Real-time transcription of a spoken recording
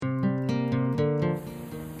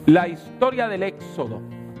la historia del Éxodo,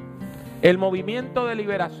 el movimiento de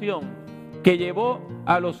liberación que llevó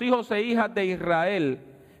a los hijos e hijas de Israel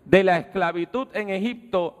de la esclavitud en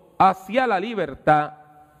Egipto hacia la libertad,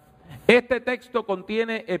 este texto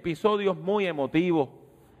contiene episodios muy emotivos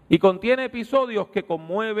y contiene episodios que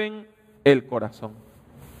conmueven el corazón.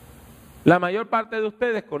 La mayor parte de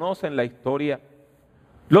ustedes conocen la historia.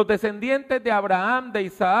 Los descendientes de Abraham, de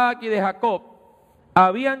Isaac y de Jacob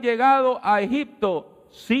habían llegado a Egipto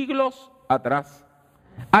siglos atrás.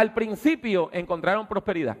 Al principio encontraron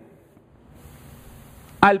prosperidad,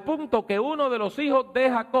 al punto que uno de los hijos de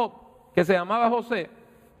Jacob, que se llamaba José,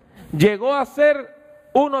 llegó a ser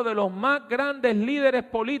uno de los más grandes líderes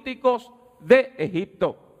políticos de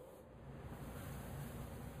Egipto.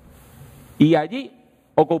 Y allí,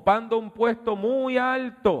 ocupando un puesto muy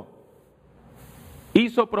alto,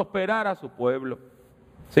 hizo prosperar a su pueblo.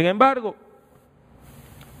 Sin embargo,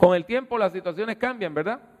 con el tiempo las situaciones cambian,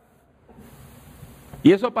 ¿verdad?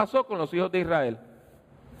 Y eso pasó con los hijos de Israel.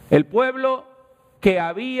 El pueblo que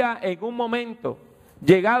había en un momento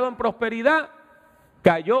llegado en prosperidad,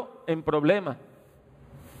 cayó en problemas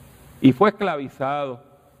y fue esclavizado.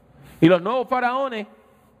 Y los nuevos faraones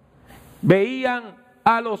veían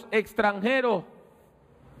a los extranjeros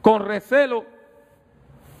con recelo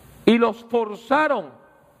y los forzaron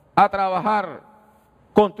a trabajar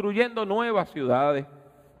construyendo nuevas ciudades.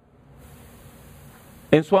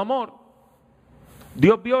 En su amor,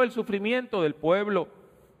 Dios vio el sufrimiento del pueblo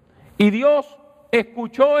y Dios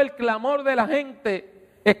escuchó el clamor de la gente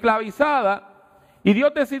esclavizada y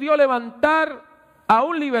Dios decidió levantar a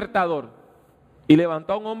un libertador y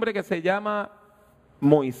levantó a un hombre que se llama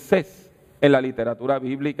Moisés en la literatura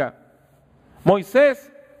bíblica.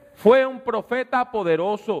 Moisés fue un profeta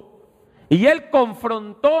poderoso y él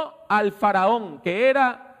confrontó al faraón, que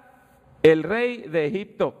era el rey de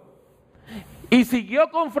Egipto, y siguió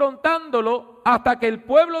confrontándolo hasta que el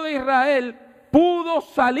pueblo de Israel pudo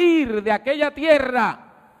salir de aquella tierra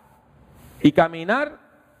y caminar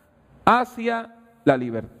hacia la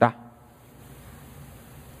libertad.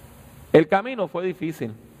 El camino fue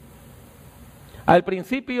difícil. Al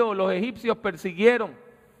principio los egipcios persiguieron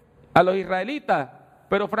a los israelitas,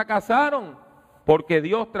 pero fracasaron porque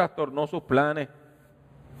Dios trastornó sus planes.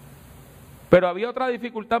 Pero había otra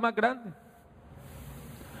dificultad más grande.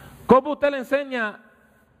 ¿Cómo usted le enseña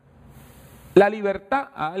la libertad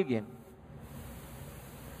a alguien?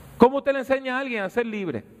 ¿Cómo usted le enseña a alguien a ser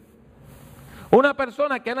libre? Una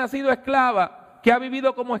persona que ha nacido esclava, que ha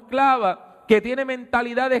vivido como esclava, que tiene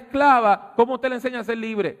mentalidad de esclava, ¿cómo usted le enseña a ser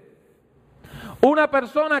libre? Una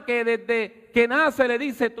persona que desde que nace le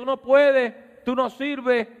dice, tú no puedes, tú no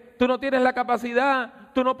sirves, tú no tienes la capacidad,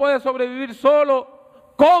 tú no puedes sobrevivir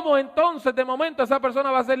solo. ¿Cómo entonces de momento esa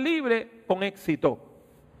persona va a ser libre? Con éxito.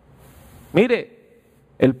 Mire,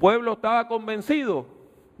 el pueblo estaba convencido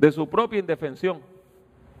de su propia indefensión.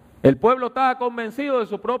 El pueblo estaba convencido de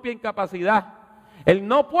su propia incapacidad. El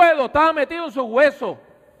no puedo estaba metido en sus huesos.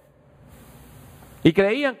 Y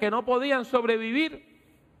creían que no podían sobrevivir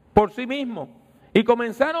por sí mismos. Y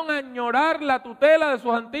comenzaron a añorar la tutela de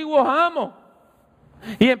sus antiguos amos.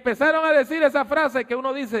 Y empezaron a decir esa frase que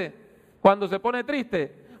uno dice cuando se pone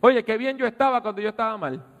triste. Oye, qué bien yo estaba cuando yo estaba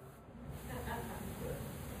mal.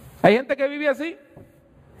 Hay gente que vive así.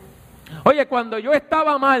 Oye, cuando yo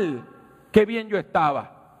estaba mal, qué bien yo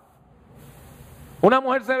estaba. Una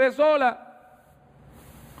mujer se ve sola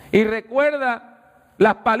y recuerda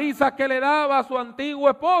las palizas que le daba a su antiguo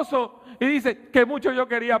esposo y dice, qué mucho yo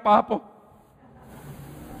quería a Papo.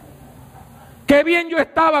 Qué bien yo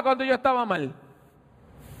estaba cuando yo estaba mal.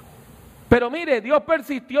 Pero mire, Dios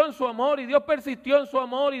persistió en su amor y Dios persistió en su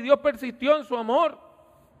amor y Dios persistió en su amor.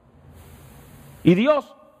 Y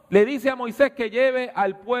Dios le dice a Moisés que lleve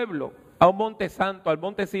al pueblo a un monte santo, al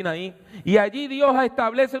monte Sinaí. Y allí Dios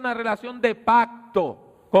establece una relación de pacto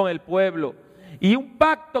con el pueblo. Y un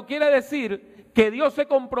pacto quiere decir que Dios se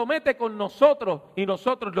compromete con nosotros y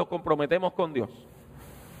nosotros nos comprometemos con Dios.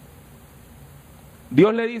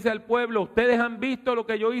 Dios le dice al pueblo, ustedes han visto lo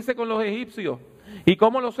que yo hice con los egipcios y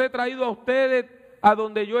cómo los he traído a ustedes a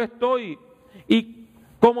donde yo estoy y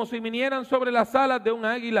como si vinieran sobre las alas de un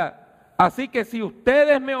águila. Así que si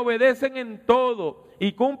ustedes me obedecen en todo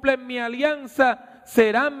y cumplen mi alianza,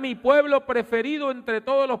 serán mi pueblo preferido entre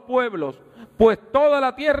todos los pueblos, pues toda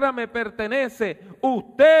la tierra me pertenece.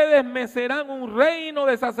 Ustedes me serán un reino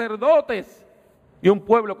de sacerdotes y un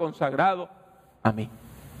pueblo consagrado a mí.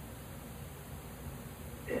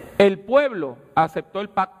 El pueblo aceptó el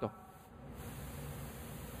pacto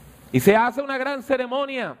y se hace una gran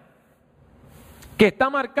ceremonia que está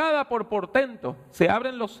marcada por portentos. Se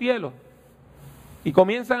abren los cielos y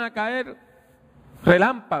comienzan a caer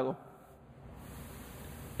relámpago.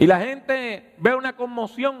 Y la gente ve una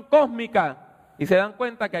conmoción cósmica y se dan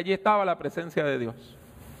cuenta que allí estaba la presencia de Dios.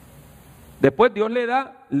 Después Dios le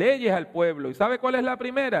da leyes al pueblo. ¿Y sabe cuál es la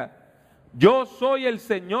primera? Yo soy el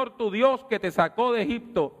Señor tu Dios que te sacó de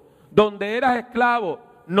Egipto, donde eras esclavo.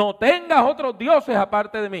 No tengas otros dioses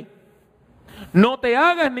aparte de mí. No te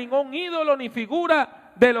hagas ningún ídolo ni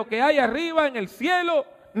figura de lo que hay arriba en el cielo,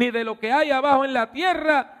 ni de lo que hay abajo en la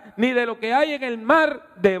tierra, ni de lo que hay en el mar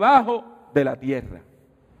debajo de la tierra.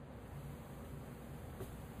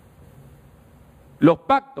 Los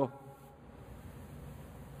pactos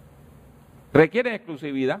requieren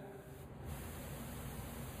exclusividad.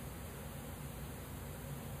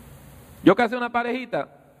 Yo casé una parejita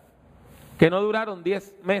que no duraron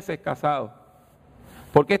 10 meses casados,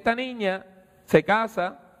 porque esta niña se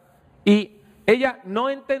casa y ella no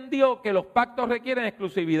entendió que los pactos requieren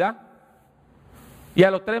exclusividad. Y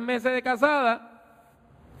a los 3 meses de casada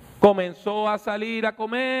comenzó a salir a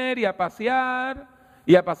comer y a pasear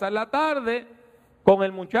y a pasar la tarde con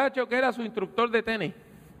el muchacho que era su instructor de tenis.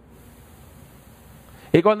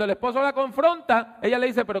 Y cuando el esposo la confronta, ella le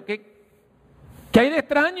dice, pero ¿qué hay de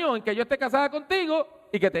extraño en que yo esté casada contigo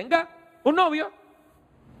y que tenga un novio?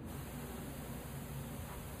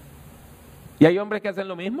 Y hay hombres que hacen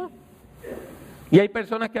lo mismo. Y hay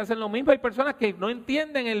personas que hacen lo mismo. Hay personas que no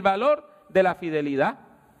entienden el valor de la fidelidad.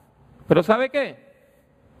 Pero ¿sabe qué?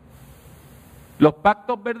 Los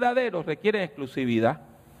pactos verdaderos requieren exclusividad.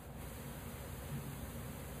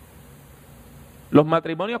 Los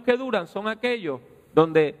matrimonios que duran son aquellos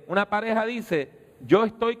donde una pareja dice, yo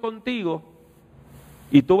estoy contigo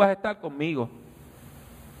y tú vas a estar conmigo.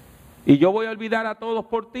 Y yo voy a olvidar a todos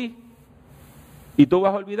por ti y tú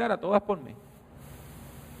vas a olvidar a todas por mí.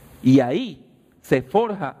 Y ahí se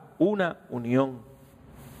forja una unión.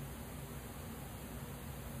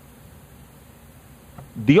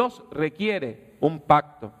 Dios requiere un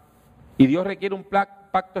pacto y Dios requiere un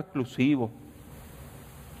pacto exclusivo.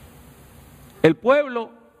 El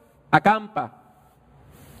pueblo acampa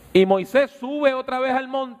y Moisés sube otra vez al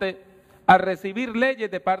monte a recibir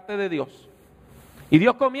leyes de parte de Dios. Y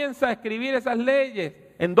Dios comienza a escribir esas leyes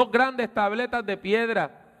en 2 grandes tabletas de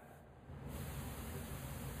piedra.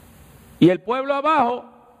 Y el pueblo abajo,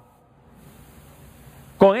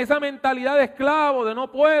 con esa mentalidad de esclavo, de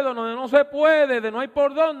no puedo, de no se puede, de no hay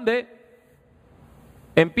por dónde,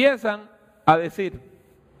 empiezan a decir,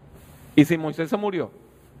 ¿y si Moisés se murió?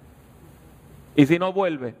 ¿Y si no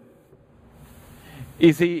vuelve?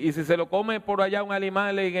 ¿Y si se lo come por allá un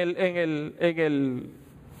animal en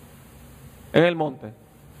el monte?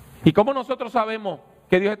 ¿Y cómo nosotros sabemos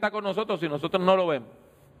que Dios está con nosotros si nosotros no lo vemos?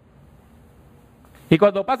 Y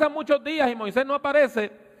cuando pasan muchos días y Moisés no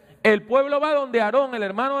aparece, el pueblo va donde Aarón, el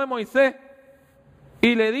hermano de Moisés,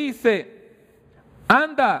 y le dice,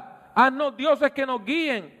 anda, haznos dioses que nos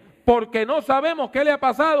guíen, porque no sabemos qué le ha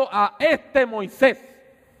pasado a este Moisés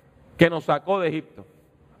que nos sacó de Egipto.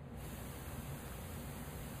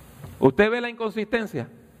 ¿Usted ve la inconsistencia?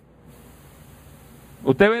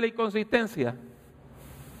 ¿Usted ve la inconsistencia?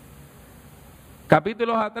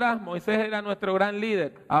 Capítulos atrás, Moisés era nuestro gran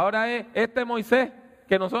líder. Ahora es este Moisés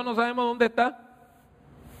que nosotros no sabemos dónde está.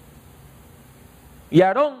 Y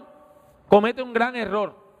Aarón comete un gran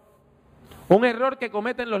error. Un error que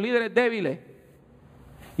cometen los líderes débiles.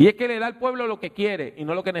 Y es que le da al pueblo lo que quiere y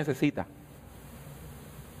no lo que necesita.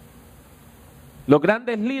 Los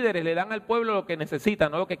grandes líderes le dan al pueblo lo que necesita,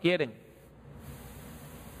 no lo que quieren.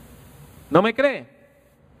 ¿No me cree?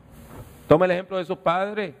 Tome el ejemplo de sus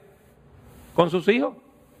padres con sus hijos.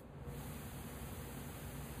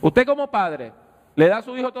 Usted como padre, ¿le da a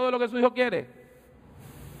su hijo todo lo que su hijo quiere?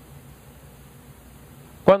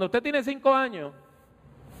 Cuando usted tiene 5 años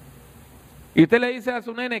y usted le dice a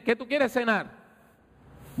su nene, ¿qué tú quieres cenar?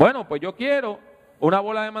 Bueno, pues yo quiero una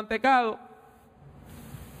bola de mantecado,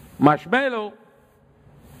 marshmallow,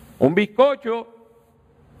 un bizcocho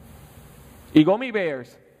y gummy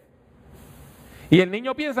bears. Y el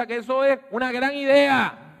niño piensa que eso es una gran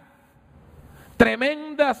idea,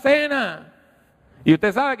 tremenda cena. Y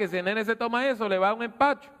usted sabe que si el nene se toma eso, le va a un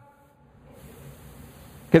empacho,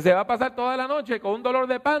 que se va a pasar toda la noche con un dolor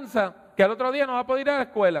de panza, que al otro día no va a poder ir a la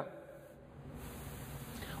escuela.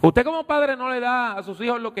 Usted como padre no le da a sus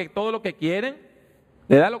hijos todo lo que quieren,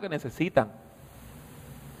 le da lo que necesitan.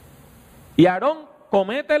 Y Aarón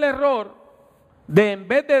comete el error de, en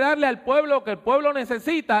vez de darle al pueblo lo que el pueblo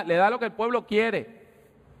necesita, le da lo que el pueblo quiere.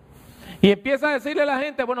 Y empieza a decirle a la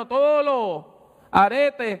gente, bueno, todos los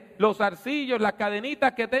aretes, los zarcillos, las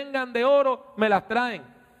cadenitas que tengan de oro, me las traen.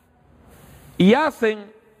 Y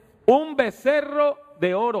hacen un becerro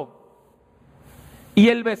de oro. Y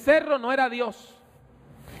el becerro no era Dios.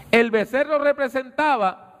 el becerro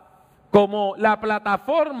representaba como la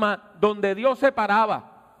plataforma donde Dios se paraba.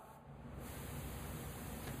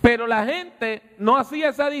 Pero la gente no hacía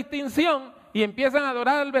esa distinción y empiezan a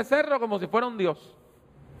adorar al becerro como si fuera un Dios.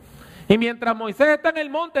 Y mientras Moisés está en el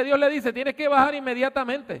monte, Dios le dice, tienes que bajar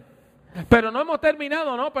inmediatamente. Pero no hemos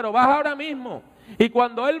terminado, no, pero baja ahora mismo. Y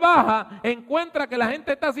cuando él baja, encuentra que la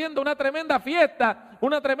gente está haciendo una tremenda fiesta,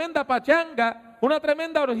 una tremenda pachanga, una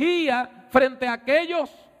tremenda orgía frente a aquellos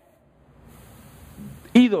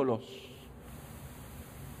ídolos.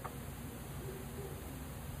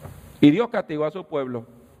 Y Dios castigó a su pueblo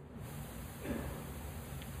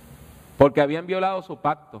porque habían violado su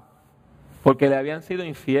pacto, porque le habían sido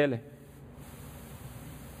infieles.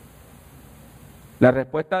 La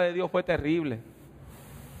respuesta de Dios fue terrible.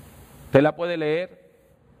 Usted la puede leer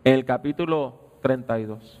en el capítulo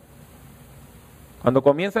 32. Cuando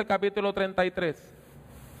comienza el capítulo 33,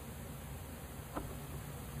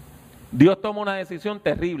 Dios toma una decisión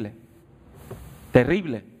terrible,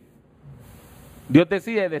 terrible. Dios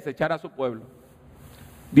decide desechar a su pueblo.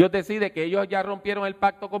 Dios decide que ellos ya rompieron el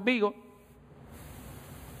pacto conmigo,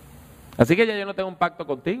 así que ya yo no tengo un pacto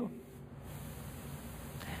contigo.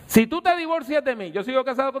 Si tú te divorcias de mí, ¿yo sigo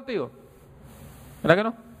casado contigo? ¿Verdad que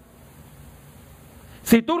no?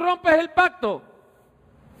 Si tú rompes el pacto,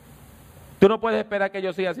 tú no puedes esperar que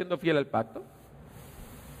yo siga siendo fiel al pacto.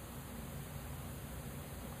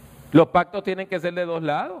 Los pactos tienen que ser de dos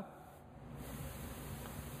lados.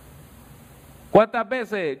 ¿Cuántas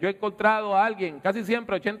veces yo he encontrado a alguien, casi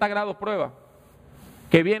siempre 80 grados prueba,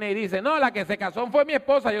 que viene y dice, no, la que se casó fue mi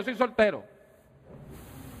esposa, yo soy soltero?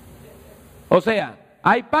 O sea,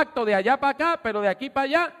 hay pacto de allá para acá, pero de aquí para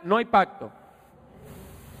allá no hay pacto.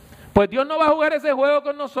 Pues Dios no va a jugar ese juego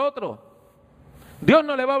con nosotros. Dios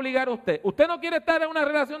no le va a obligar a usted. Usted no quiere estar en una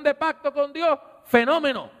relación de pacto con Dios,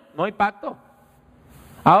 fenómeno, no hay pacto.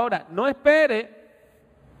 Ahora, no espere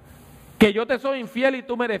que yo te soy infiel y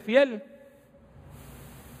tú me eres fiel.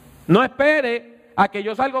 No espere a que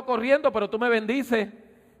yo salgo corriendo pero tú me bendices.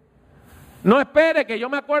 No espere que yo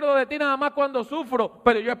me acuerdo de ti nada más cuando sufro,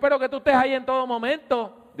 pero yo espero que tú estés ahí en todo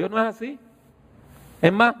momento. Dios no es así.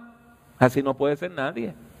 Es más, así no puede ser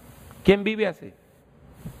nadie. ¿Quién vive así?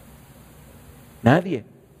 Nadie.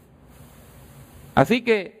 Así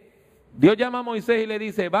que Dios llama a Moisés y le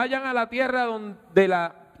dice, vayan a la tierra donde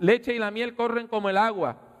la leche y la miel corren como el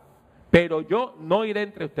agua, pero yo no iré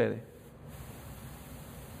entre ustedes.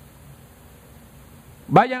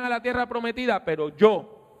 Vayan a la tierra prometida, pero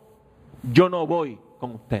yo no voy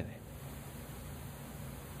con ustedes.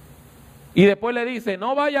 Y después le dice,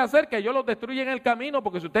 no vaya a ser que yo los destruya en el camino,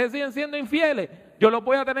 porque si ustedes siguen siendo infieles, yo los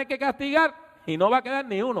voy a tener que castigar y no va a quedar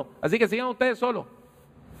ni uno. Así que sigan ustedes solos.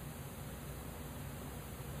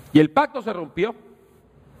 Y el pacto se rompió.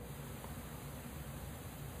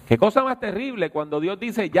 Qué cosa más terrible cuando Dios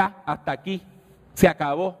dice, ya, hasta aquí, se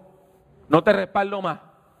acabó, no te respaldo más,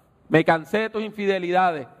 me cansé de tus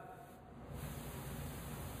infidelidades.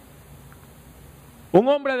 Un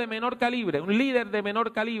hombre de menor calibre, un líder de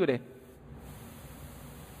menor calibre,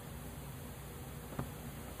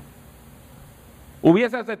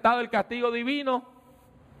 hubiese aceptado el castigo divino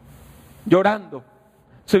llorando,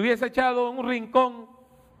 se hubiese echado en un rincón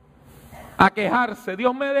a quejarse,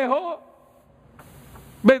 Dios me dejó,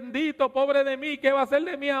 bendito, pobre de mí, ¿qué va a hacer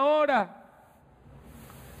de mí ahora?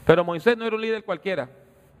 Pero Moisés no era un líder cualquiera.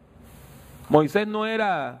 Moisés no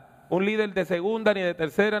era un líder de segunda, ni de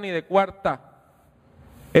tercera, ni de cuarta.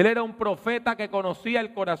 Él era un profeta que conocía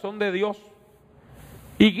el corazón de Dios.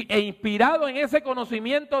 E inspirado en ese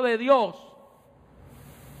conocimiento de Dios,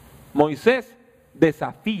 Moisés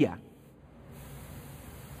desafía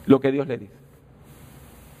lo que Dios le dice.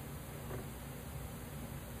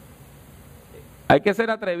 Hay que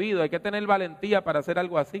ser atrevido, hay que tener valentía para hacer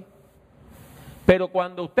algo así. Pero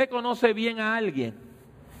cuando usted conoce bien a alguien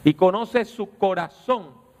y conoce su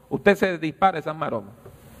corazón, usted se dispara esas maromas.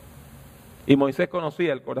 Y Moisés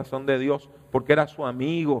conocía el corazón de Dios porque era su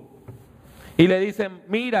amigo. Y le dicen,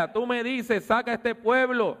 mira, tú me dices, saca a este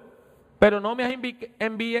pueblo, pero no me has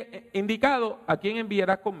indicado a quién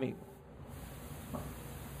enviarás conmigo.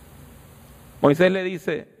 Moisés le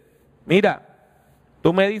dice, mira,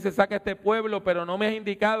 tú me dices, saca a este pueblo, pero no me has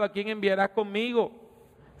indicado a quién enviarás conmigo.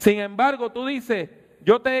 Sin embargo, tú dices,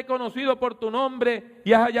 yo te he conocido por tu nombre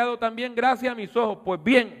y has hallado también gracia a mis ojos. Pues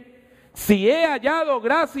bien, si he hallado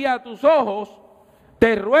gracia a tus ojos,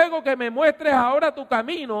 te ruego que me muestres ahora tu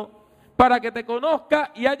camino para que te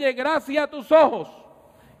conozca y halle gracia a tus ojos.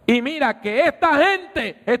 Y mira que esta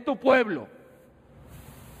gente es tu pueblo.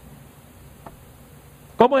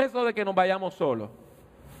 ¿Cómo es eso de que nos vayamos solos?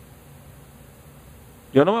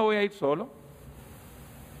 Yo no me voy a ir solo.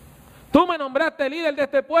 Tú me nombraste líder de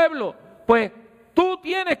este pueblo, pues tú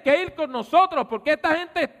tienes que ir con nosotros porque esta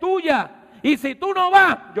gente es tuya. Y si tú no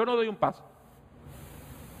vas, yo no doy un paso.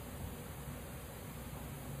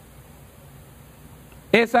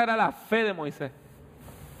 Esa era la fe de Moisés.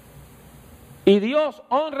 Y Dios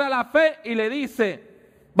honra la fe y le dice,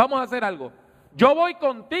 vamos a hacer algo. Yo voy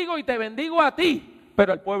contigo y te bendigo a ti,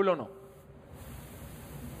 pero al pueblo no.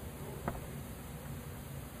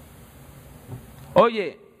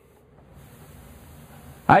 Oye,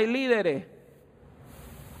 hay líderes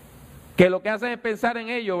que lo que hacen es pensar en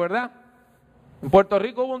ellos, ¿verdad? En Puerto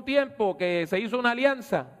Rico hubo un tiempo que se hizo una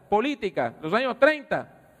alianza política, en los años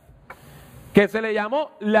 30, que se le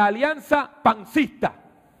llamó la Alianza Pancista.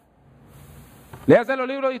 Léase los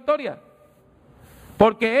libros de historia.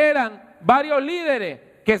 Porque eran varios líderes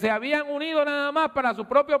que se habían unido nada más para su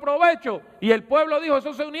propio provecho y el pueblo dijo,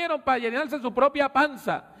 esos se unieron para llenarse su propia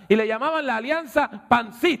panza y le llamaban la Alianza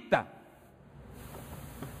Pancista.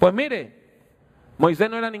 Pues mire, Moisés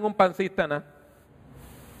no era ningún pancista, nada.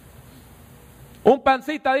 Un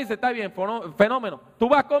pancista dice, está bien, fenómeno, tú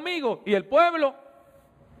vas conmigo y el pueblo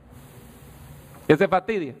que se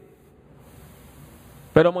fastidia.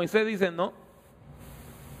 Pero Moisés dice, no.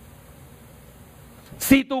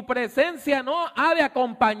 Si tu presencia no ha de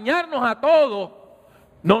acompañarnos a todos,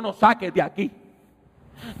 no nos saques de aquí.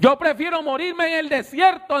 Yo prefiero morirme en el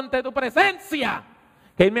desierto ante tu presencia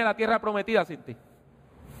que irme a la tierra prometida sin ti.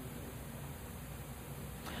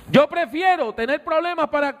 Yo prefiero tener problemas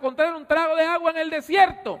para encontrar un trago de agua en el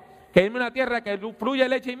desierto que irme a una tierra que fluye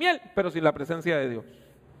leche y miel, pero sin la presencia de Dios.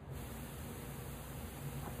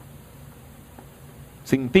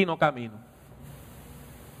 Sin ti no camino.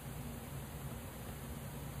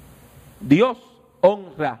 Dios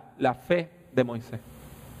honra la fe de Moisés.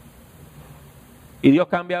 Y Dios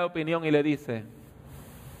cambia de opinión y le dice,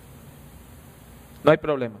 no hay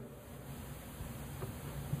problema.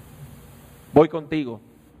 Voy contigo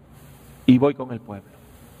y voy con el pueblo.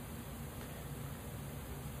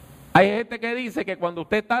 Hay gente que dice que cuando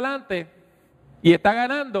usted está adelante y está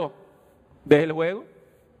ganando, deje el juego.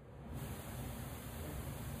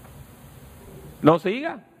 No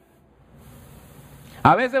siga.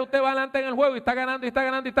 A veces usted va adelante en el juego y está ganando y está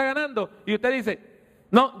ganando y está ganando y usted dice,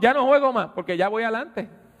 no, ya no juego más porque ya voy adelante.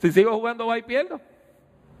 Si sigo jugando va y pierdo.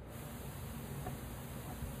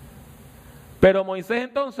 Pero Moisés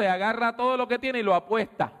entonces agarra todo lo que tiene y lo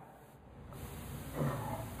apuesta.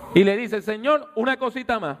 Y le dice, Señor, una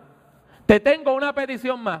cosita más. Te tengo una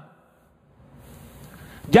petición más.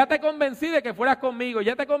 Ya te convencí de que fueras conmigo,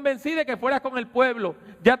 ya te convencí de que fueras con el pueblo,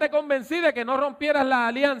 ya te convencí de que no rompieras la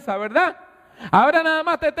alianza, ¿verdad? Ahora nada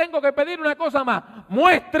más te tengo que pedir una cosa más.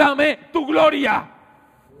 Muéstrame tu gloria.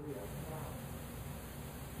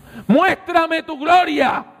 Muéstrame tu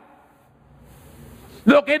gloria.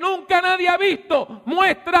 Lo que nunca nadie ha visto.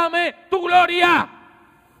 Muéstrame tu gloria.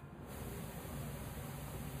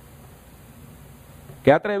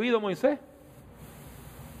 ¿Qué atrevido Moisés?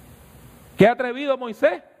 ¿Qué atrevido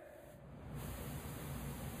Moisés?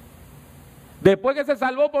 Después que se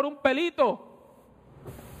salvó por un pelito,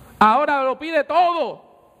 ahora lo pide todo.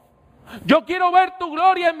 Yo quiero ver tu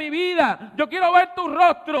gloria en mi vida. Yo quiero ver tu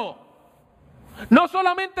rostro. No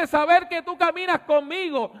solamente saber que tú caminas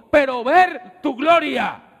conmigo, pero ver tu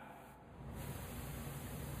gloria.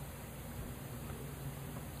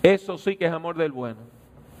 Eso sí que es amor del bueno.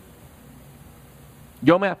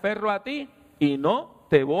 Yo me aferro a ti y no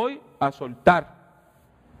te voy a soltar.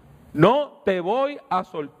 No te voy a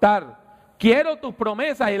soltar. Quiero tus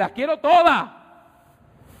promesas y las quiero todas.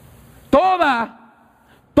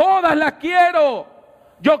 Todas las quiero.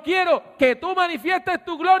 Yo quiero que tú manifiestes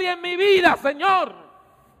tu gloria en mi vida, Señor.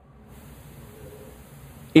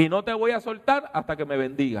 Y no te voy a soltar hasta que me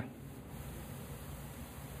bendiga.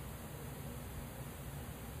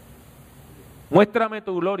 Muéstrame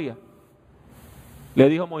tu gloria, le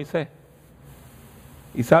dijo Moisés.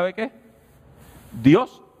 ¿Y sabe qué?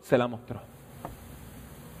 Dios se la mostró.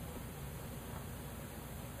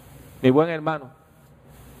 Mi buen hermano,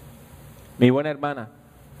 mi buena hermana,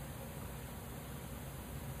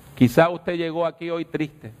 quizá usted llegó aquí hoy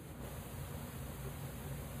triste,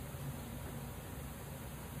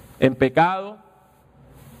 en pecado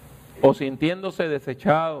o sintiéndose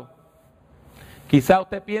desechado. Quizá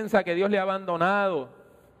usted piensa que Dios le ha abandonado,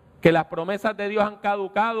 que las promesas de Dios han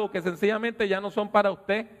caducado, que sencillamente ya no son para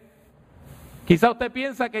usted. Quizá usted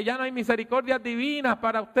piensa que ya no hay misericordias divinas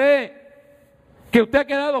para usted, que usted ha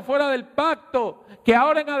quedado fuera del pacto, que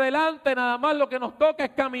ahora en adelante nada más lo que nos toca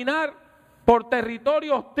es caminar por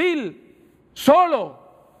territorio hostil,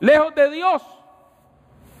 solo, lejos de Dios.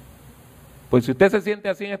 Pues si usted se siente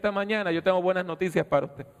así en esta mañana, yo tengo buenas noticias para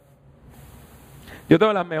usted. Yo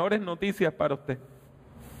tengo las mejores noticias para usted.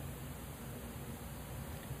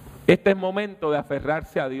 Este es momento de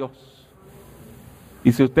aferrarse a Dios.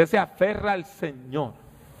 Y si usted se aferra al Señor,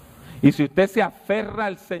 y si usted se aferra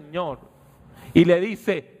al Señor y le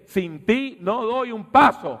dice, sin ti no doy un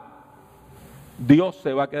paso, Dios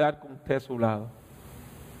se va a quedar con usted a su lado.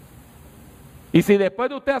 Y si después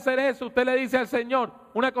de usted hacer eso, usted le dice al Señor,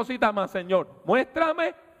 una cosita más, Señor,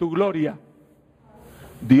 muéstrame tu gloria,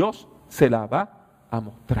 Dios se la va a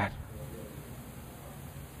mostrar.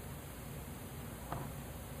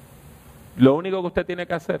 Lo único que usted tiene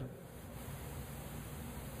que hacer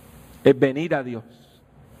es venir a Dios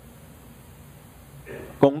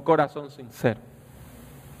con un corazón sincero,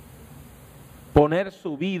 poner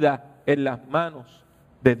su vida en las manos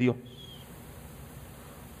de Dios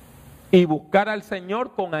y buscar al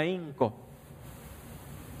Señor con ahínco,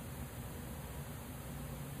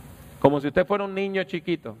 como si usted fuera un niño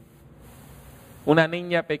chiquito, una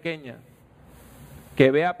niña pequeña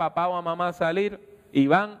que ve a papá o a mamá salir y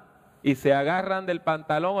van y se agarran del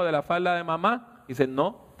pantalón o de la falda de mamá y dicen,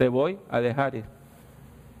 no, te voy a dejar ir.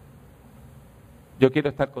 Yo quiero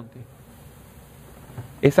estar contigo.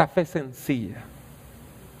 Esa fe sencilla.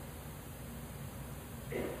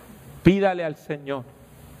 Pídale al Señor,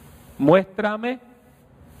 muéstrame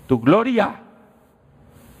tu gloria,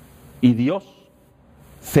 y Dios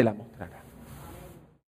se la mostrará.